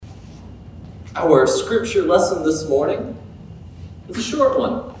Our scripture lesson this morning is a short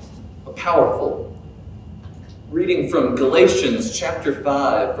one, but powerful. Reading from Galatians chapter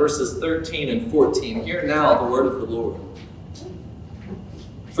 5, verses 13 and 14. Hear now the word of the Lord.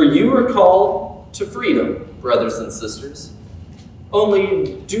 For you are called to freedom, brothers and sisters.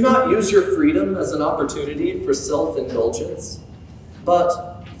 Only do not use your freedom as an opportunity for self-indulgence,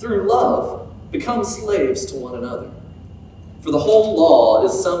 but through love become slaves to one another. For the whole law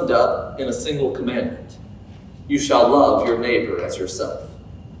is summed up in a single commandment. You shall love your neighbor as yourself.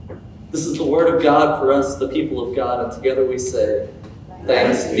 This is the word of God for us, the people of God, and together we say,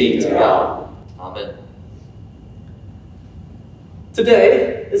 thanks be to God. Amen.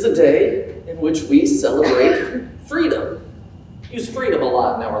 Today is a day in which we celebrate freedom. Use freedom a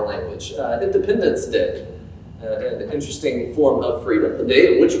lot in our language. Independence Day. An interesting form of freedom, the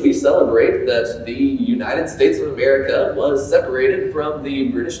day in which we celebrate that the United States of America was separated from the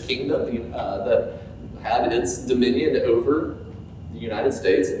British Kingdom that had its dominion over the United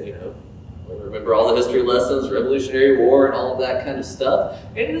States. And we remember all the history lessons, Revolutionary War, and all of that kind of stuff.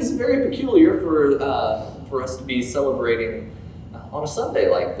 And it is very peculiar for us to be celebrating on a Sunday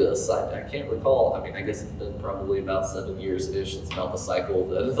like this. I can't recall. I guess it's been probably about 7 years-ish. It's about the cycle,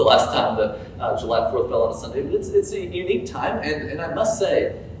 the last time that July 4th fell on a Sunday. But it's a unique time, and I must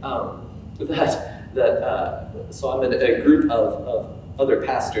say so I'm in a group of other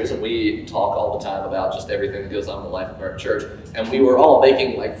pastors, and we talk all the time about just everything that goes on in the life of our church. And we were all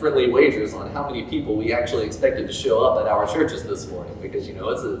making friendly wagers on how many people we actually expected to show up at our churches this morning, because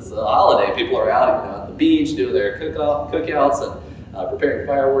it's a holiday. People are out at the beach doing their cookouts and preparing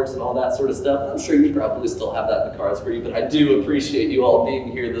fireworks and all that sort of stuff. I'm sure you probably still have that in the cards for you, but I do appreciate you all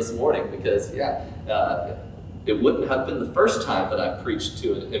being here this morning because, it wouldn't have been the first time that I preached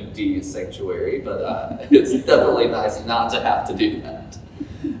to an empty sanctuary, but it's definitely nice not to have to do that.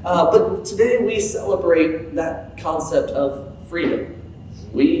 But today we celebrate that concept of freedom.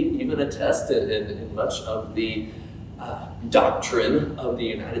 We even attest in much of the doctrine of the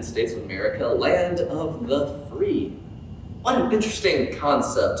United States of America, land of the free. What an interesting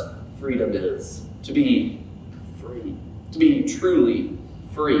concept freedom is, to be free, to be truly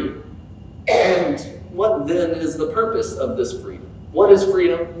free. And what then is the purpose of this freedom? What is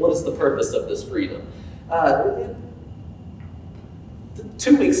freedom? What is the purpose of this freedom?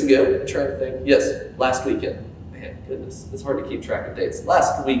 2 weeks ago, I'm trying to think, last weekend. Man, goodness, it's hard to keep track of dates.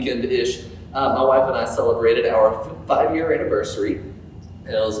 Last weekend-ish, my wife and I celebrated our 5-year anniversary.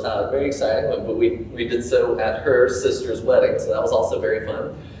 And it was very exciting, but we did so at her sister's wedding, so that was also very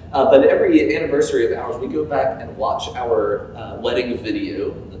fun. But every anniversary of ours, we go back and watch our wedding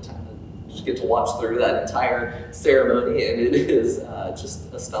video. Just get to watch through that entire ceremony, and it is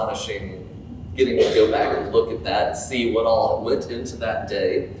just astonishing getting to go back and look at that and see what all went into that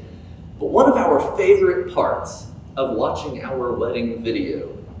day. But one of our favorite parts of watching our wedding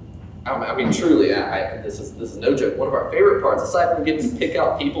video, truly, this is no joke. One of our favorite parts, aside from getting to pick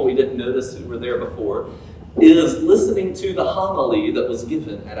out people we didn't notice who were there before, is listening to the homily that was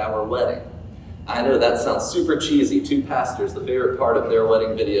given at our wedding. I know that sounds super cheesy. 2 pastors, the favorite part of their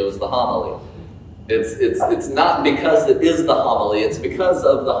wedding video is the homily. It's not because it is the homily, it's because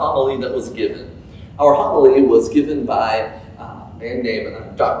of the homily that was given. Our homily was given by man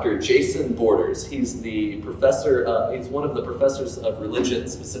named Dr. Jason Borders. He's the professor. He's one of the professors of religion,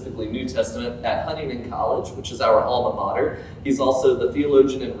 specifically New Testament, at Huntingdon College, which is our alma mater. He's also the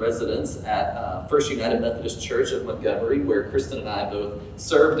theologian in residence at First United Methodist Church of Montgomery, where Kristen and I both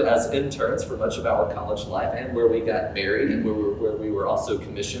served as interns for much of our college life, and where we got married, and where we were also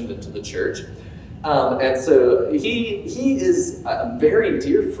commissioned into the church. And so he is a very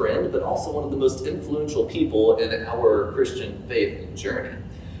dear friend, but also one of the most influential people in our Christian faith and journey.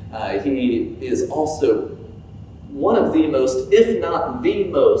 He is also one of the most, if not the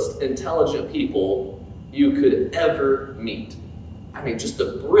most, intelligent people you could ever meet. Just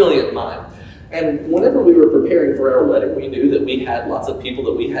a brilliant mind. And whenever we were preparing for our wedding, we knew that we had lots of people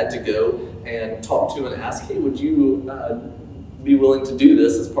that we had to go and talk to and ask, hey, would you be willing to do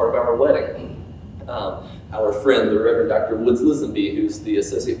this as part of our wedding? Our friend, the Reverend Dr. Woods Lisenby, who's the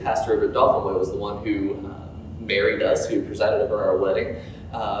associate pastor over at Dolphin Way, was the one who married us, who presided over our wedding.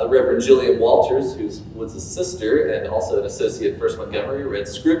 Reverend Jillian Walters, who's Woods' sister and also an associate at First Montgomery, read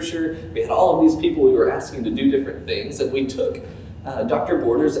scripture. We had all of these people we were asking to do different things, and we took Dr.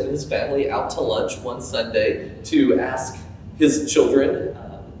 Borders and his family out to lunch one Sunday to ask his children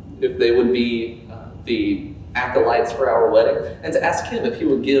if they would be the acolytes for our wedding, and to ask him if he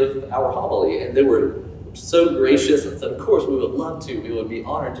would give our homily. And they were so gracious and said, of course, we would love to. We would be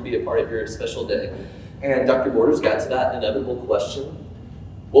honored to be a part of your special day. And Dr. Borders got to that inevitable question,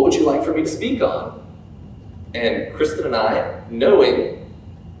 What would you like for me to speak on? And Kristen and I, knowing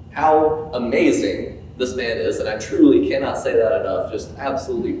how amazing this man is, and I truly cannot say that enough, just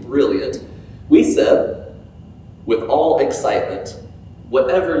absolutely brilliant, we said, with all excitement,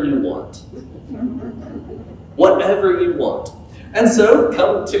 whatever you want. Whatever you want. And so,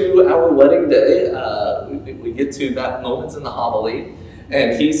 come to our wedding day, we get to that moment in the homily,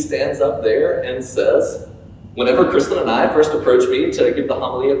 and he stands up there and says, whenever Kristen and I first approached me to give the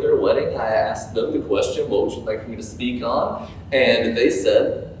homily at their wedding, I asked them the question, what would you like for me to speak on? And they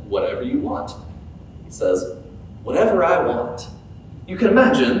said, whatever you want. He says, whatever I want. You can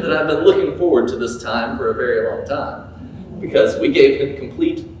imagine that I've been looking forward to this time for a very long time, because we gave him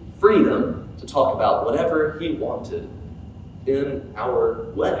complete freedom to talk about whatever he wanted in our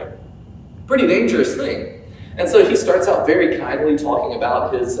wedding. Pretty dangerous thing. And so he starts out very kindly talking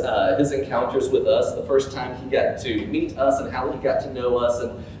about his encounters with us, the first time he got to meet us and how he got to know us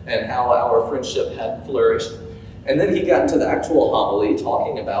and how our friendship had flourished. And then he got into the actual homily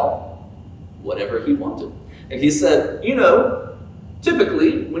talking about whatever he wanted. And he said, you know,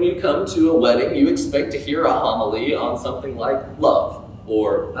 typically when you come to a wedding, you expect to hear a homily on something like love,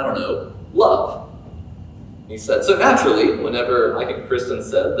 or I don't know, love. He said, so naturally, whenever Mike and Kristen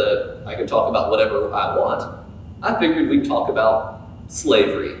said that I could talk about whatever I want, I figured we'd talk about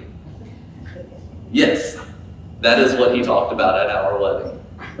slavery. Yes, that is what he talked about at our wedding.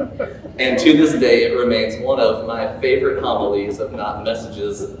 And to this day, it remains one of my favorite homilies, if not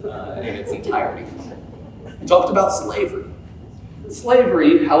messages, in its entirety. He talked about slavery.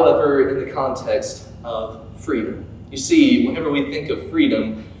 Slavery, however, in the context of freedom. You see, whenever we think of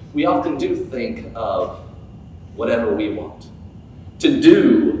freedom, we often do think of whatever we want, to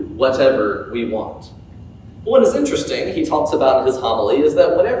do whatever we want. But what is interesting, he talks about in his homily, is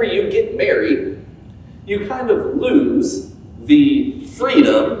that whenever you get married, you kind of lose the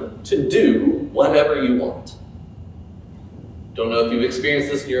freedom to do whatever you want. Don't know if you've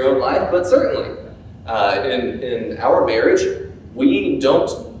experienced this in your own life, but certainly in our marriage, we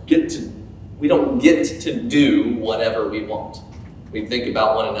don't get to do whatever we want. We think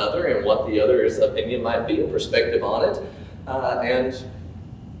about one another and what the other's opinion might be, a perspective on it, and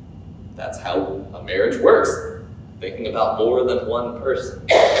that's how a marriage works, thinking about more than one person.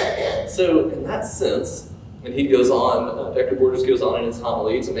 So in that sense, and he goes on, Dr. Borders goes on in his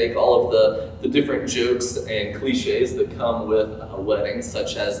homily to make all of the different jokes and cliches that come with weddings,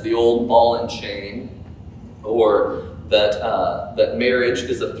 such as the old ball and chain, or that marriage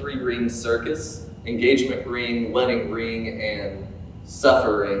is a 3-ring circus, engagement ring, wedding ring, and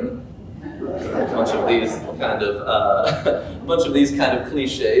suffering. A bunch of these kind of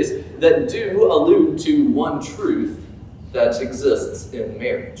cliches that do allude to one truth that exists in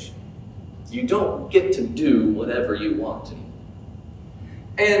marriage. You don't get to do whatever you want to.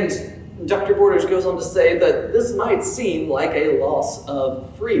 And Dr. Borders goes on to say that this might seem like a loss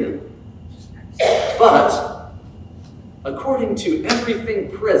of freedom. But according to everything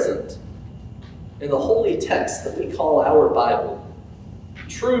present in the holy text that we call our Bible,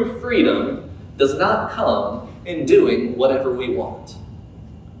 true freedom does not come in doing whatever we want.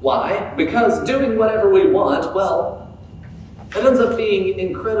 Why? Because doing whatever we want, well, it ends up being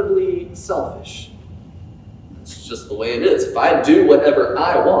incredibly selfish. It's just the way it is. If I do whatever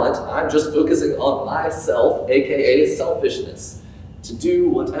I want, I'm just focusing on myself, aka selfishness. To do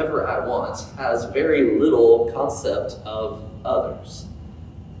whatever I want has very little concept of others.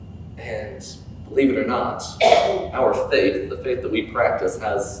 And believe it or not, our faith, the faith that we practice,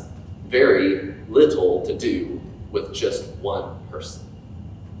 has very little to do with just one person.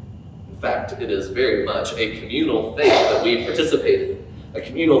 In fact, it is very much a communal faith that we participate in, a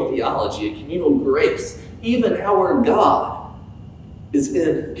communal theology, a communal grace. Even our God is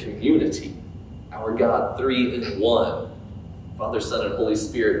in community. Our God, 3 in 1. Father, Son, and Holy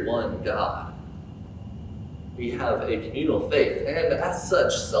Spirit, one God. We have a communal faith, and as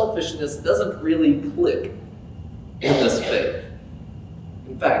such, selfishness doesn't really click in this faith.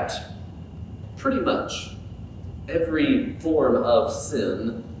 In fact, pretty much every form of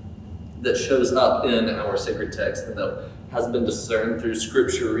sin that shows up in our sacred text and that has been discerned through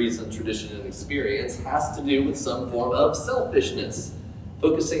scripture, reason, tradition, and experience has to do with some form of selfishness,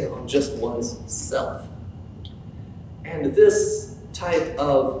 focusing on just one's self. And this type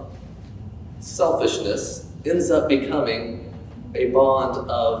of selfishness ends up becoming a bond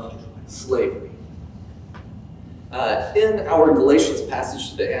of slavery. In our Galatians passage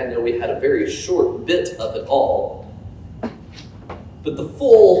today, I know we had a very short bit of it all, but the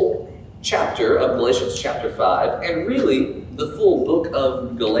full chapter of Galatians chapter 5, and really the full book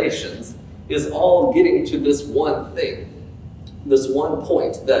of Galatians, is all getting to this one thing. this one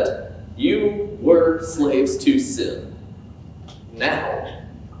point that you were slaves to sin, now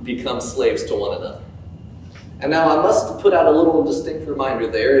become slaves to one another. And now I must put out a little distinct reminder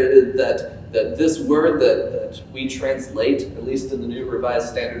there that this word that we translate, at least in the New Revised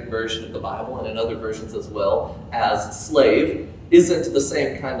Standard Version of the Bible and in other versions as well, as slave, isn't the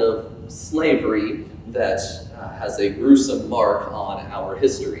same kind of slavery that has a gruesome mark on our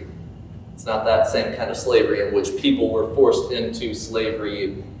history. It's not that same kind of slavery in which people were forced into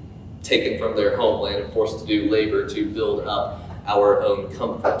slavery, taken from their homeland and forced to do labor to build up our own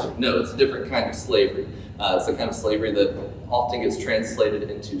comfort. No, it's a different kind of slavery. It's the kind of slavery that often gets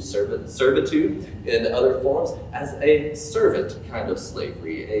translated into servitude in other forms as a servant kind of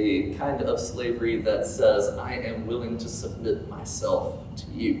slavery, a kind of slavery that says, I am willing to submit myself to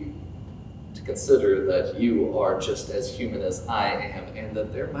you, to consider that you are just as human as I am, and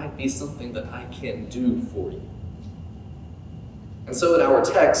that there might be something that I can do for you. And so in our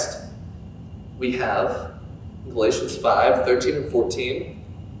text, we have Galatians 5:13 and 14,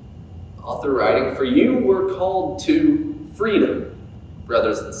 author writing, "For you were called to freedom,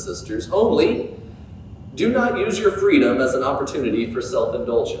 brothers and sisters, only do not use your freedom as an opportunity for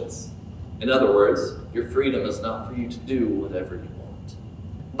self-indulgence." In other words, your freedom is not for you to do whatever you want,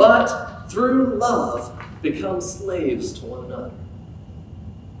 but through love become slaves to one another.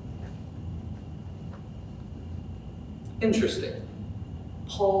 Interesting.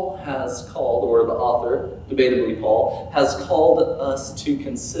 Paul has called, or the author, debatably Paul, has called us to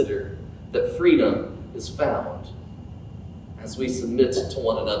consider that freedom is found as we submit to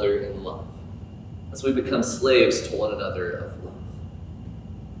one another in love, as we become slaves to one another of love.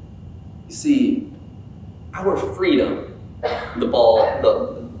 You see, our freedom, the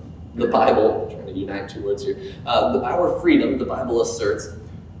Bible, I'm trying to unite two words here, our freedom, the Bible asserts,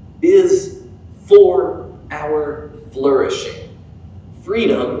 is for our flourishing.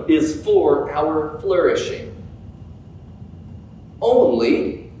 Freedom is for our flourishing.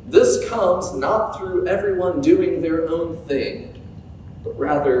 Only this comes not through everyone doing their own thing, but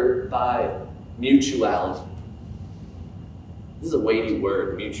rather by mutuality. This is a weighty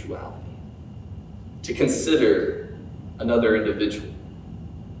word, mutuality. To consider another individual,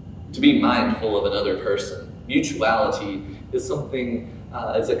 to be mindful of another person. Mutuality is something,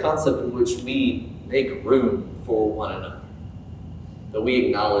 it's a concept in which we make room for one another, that we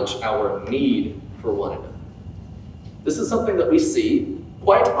acknowledge our need for one another. This is something that we see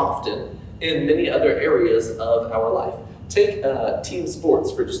quite often in many other areas of our life. Take team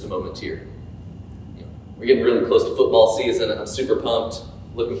sports for just a moment here. We're getting really close to football season, and I'm super pumped,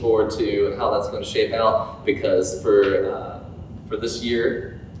 looking forward to how that's going to shape out, because for this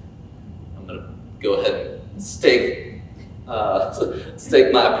year, I'm going to go ahead and stake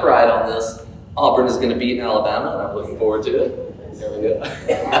my pride on this. Auburn is going to beat Alabama, and I'm looking forward to it. There we go.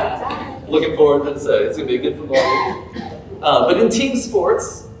 Looking forward to it. So it's going to be a good football game. But in team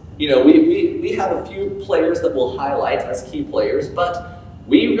sports, we have a few players that we'll highlight as key players, but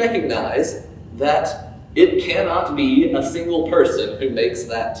we recognize that it cannot be a single person who makes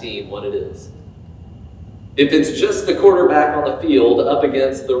that team what it is. If it's just the quarterback on the field up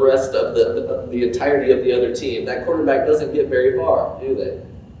against the rest of the entirety of the other team, that quarterback doesn't get very far, do they?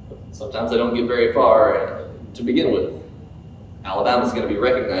 Sometimes they don't get very far to begin with. Alabama's going to be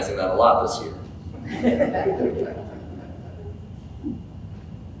recognizing that a lot this year.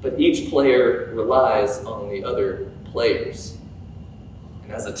 But each player relies on the other players,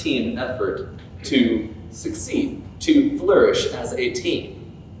 and as a team effort to succeed, to flourish as a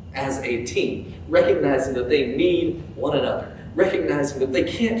team, recognizing that they need one another, recognizing that they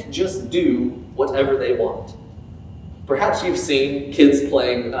can't just do whatever they want. Perhaps you've seen kids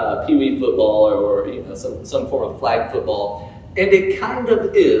playing pee-wee football or some form of flag football, and it kind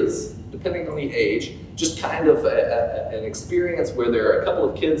of is, depending on the age, just kind of an experience where there are a couple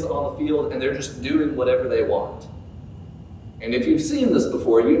of kids on the field and they're just doing whatever they want. And if you've seen this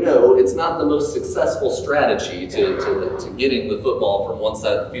before, you know it's not the most successful strategy to getting the football from one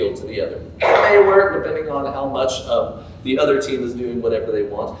side of the field to the other. It may work depending on how much of the other team is doing whatever they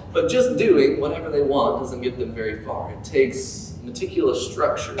want, but just doing whatever they want doesn't get them very far. It takes meticulous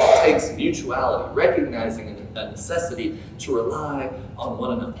structure, it takes mutuality, recognizing a necessity to rely on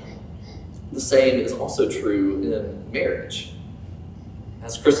one another. The same is also true in marriage.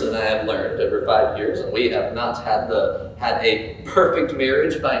 As Kristen and I have learned over 5 years, and we have not had a perfect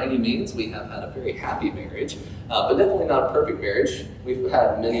marriage by any means, we have had a very happy marriage. but definitely not a perfect marriage. We've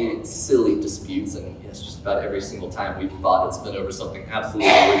had many silly disputes, and yes, just about every single time we've fought, it's been over something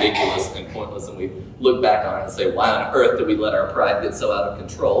absolutely ridiculous and pointless, and we look back on it and say, why on earth did we let our pride get so out of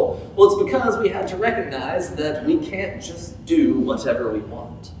control? Well, it's because we had to recognize that we can't just do whatever we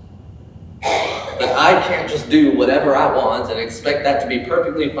want. That I can't just do whatever I want and expect that to be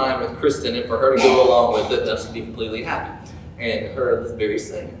perfectly fine with Kristen and for her to go along with it and us to be completely happy. And her the very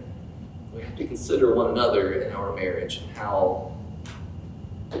same. We have to consider one another in our marriage and how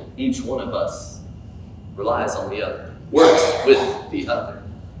each one of us relies on the other, works with the other.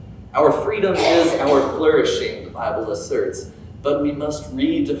 Our freedom is our flourishing, the Bible asserts, but we must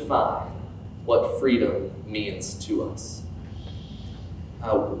redefine what freedom means to us.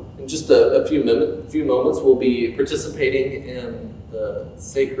 In just a few moments, we'll be participating in the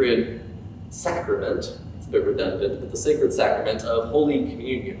sacred sacrament. It's a bit redundant, but the sacred sacrament of Holy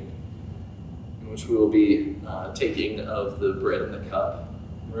Communion, in which we will be taking of the bread and the cup,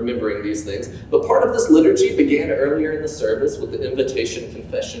 remembering these things. But part of this liturgy began earlier in the service with the invitation,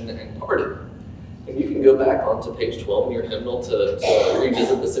 confession, and pardon. And you can go back onto page 12 in your hymnal to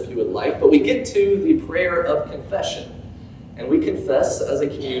revisit this if you would like. But we get to the prayer of confession. And we confess as a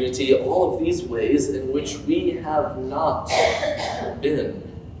community all of these ways in which we have not been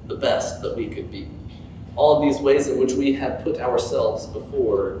the best that we could be. All of these ways in which we have put ourselves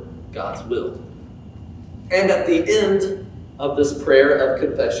before God's will. And at the end of this prayer of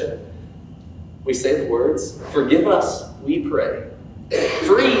confession, we say the words, "Forgive us, we pray.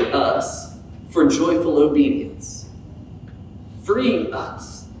 Free us for joyful obedience." Free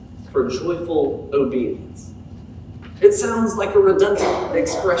us for joyful obedience. It sounds like a redundant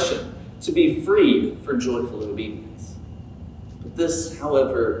expression, to be freed for joyful obedience. But this,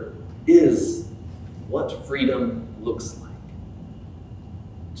 however, is what freedom looks like.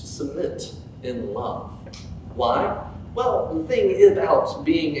 To submit in love. Why? Well, the thing about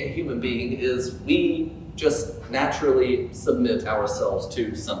being a human being is we just naturally submit ourselves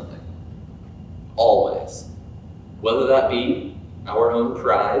to something. Always. Whether that be our own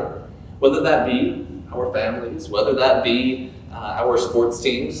pride, whether that be our families, whether that be our sports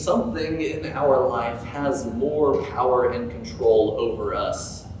teams, something in our life has more power and control over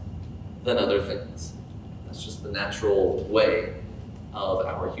us than other things. That's just the natural way of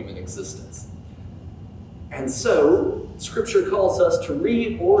our human existence. And so, Scripture calls us to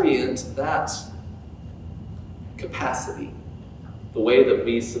reorient that capacity, the way that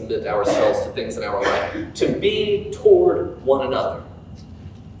we submit ourselves to things in our life, to be toward one another.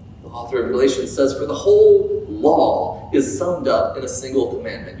 The author of Galatians says, "For the whole law is summed up in a single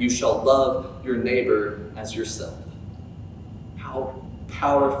commandment. You shall love your neighbor as yourself." How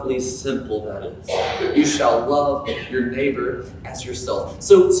powerfully simple that is. You shall love your neighbor as yourself.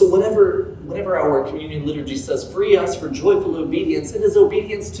 So whenever our communion liturgy says, "Free us for joyful obedience," it is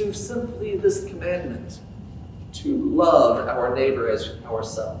obedience to simply this commandment, to love our neighbor as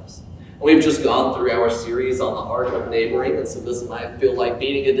ourselves. We've just gone through our series on the art of neighboring, and so this might feel like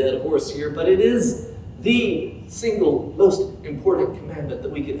beating a dead horse here, but it is the single most important commandment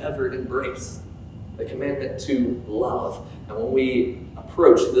that we could ever embrace. The commandment to love. And when we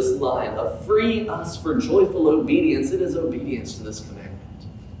approach this line of "free us for joyful obedience," it is obedience to this commandment.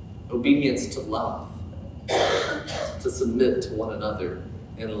 Obedience to love. To submit to one another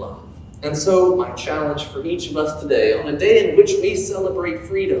in love. And so my challenge for each of us today, on a day in which we celebrate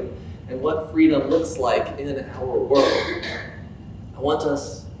freedom, and what freedom looks like in our world, I want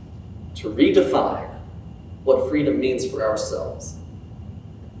us to redefine what freedom means for ourselves,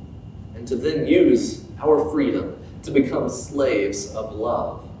 and to then use our freedom to become slaves of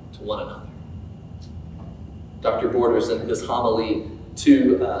love to one another. Dr. Borders, in his homily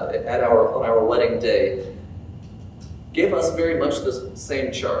on our wedding day, gave us very much the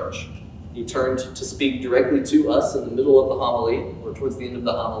same charge. He turned to speak directly to us in the middle of the homily, or towards the end of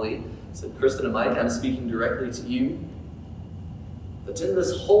the homily. He said, "Kristen and Mike, I'm speaking directly to you. That in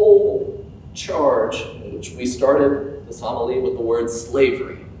this whole charge, in which we started this homily with the word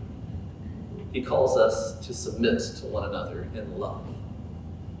slavery, he calls us to submit to one another in love.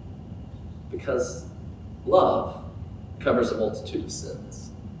 Because love covers a multitude of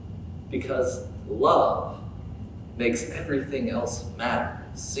sins. Because love makes everything else matter.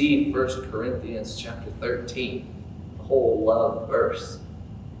 See 1 Corinthians chapter 13, the whole love verse.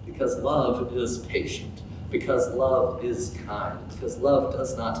 Because love is patient. Because love is kind. Because love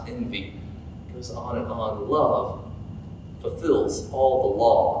does not envy. It goes on and on. Love fulfills all the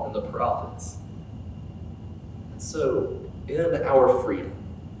law and the prophets. And so, in our freedom,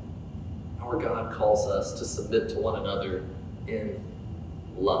 our God calls us to submit to one another in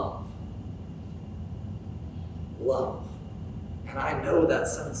love. love. And I know that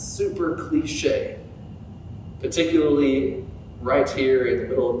sounds super cliche, particularly right here in the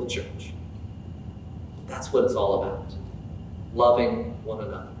middle of the church. But that's what it's all about. Loving one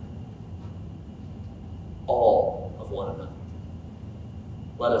another. All of one another.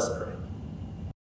 Let us pray.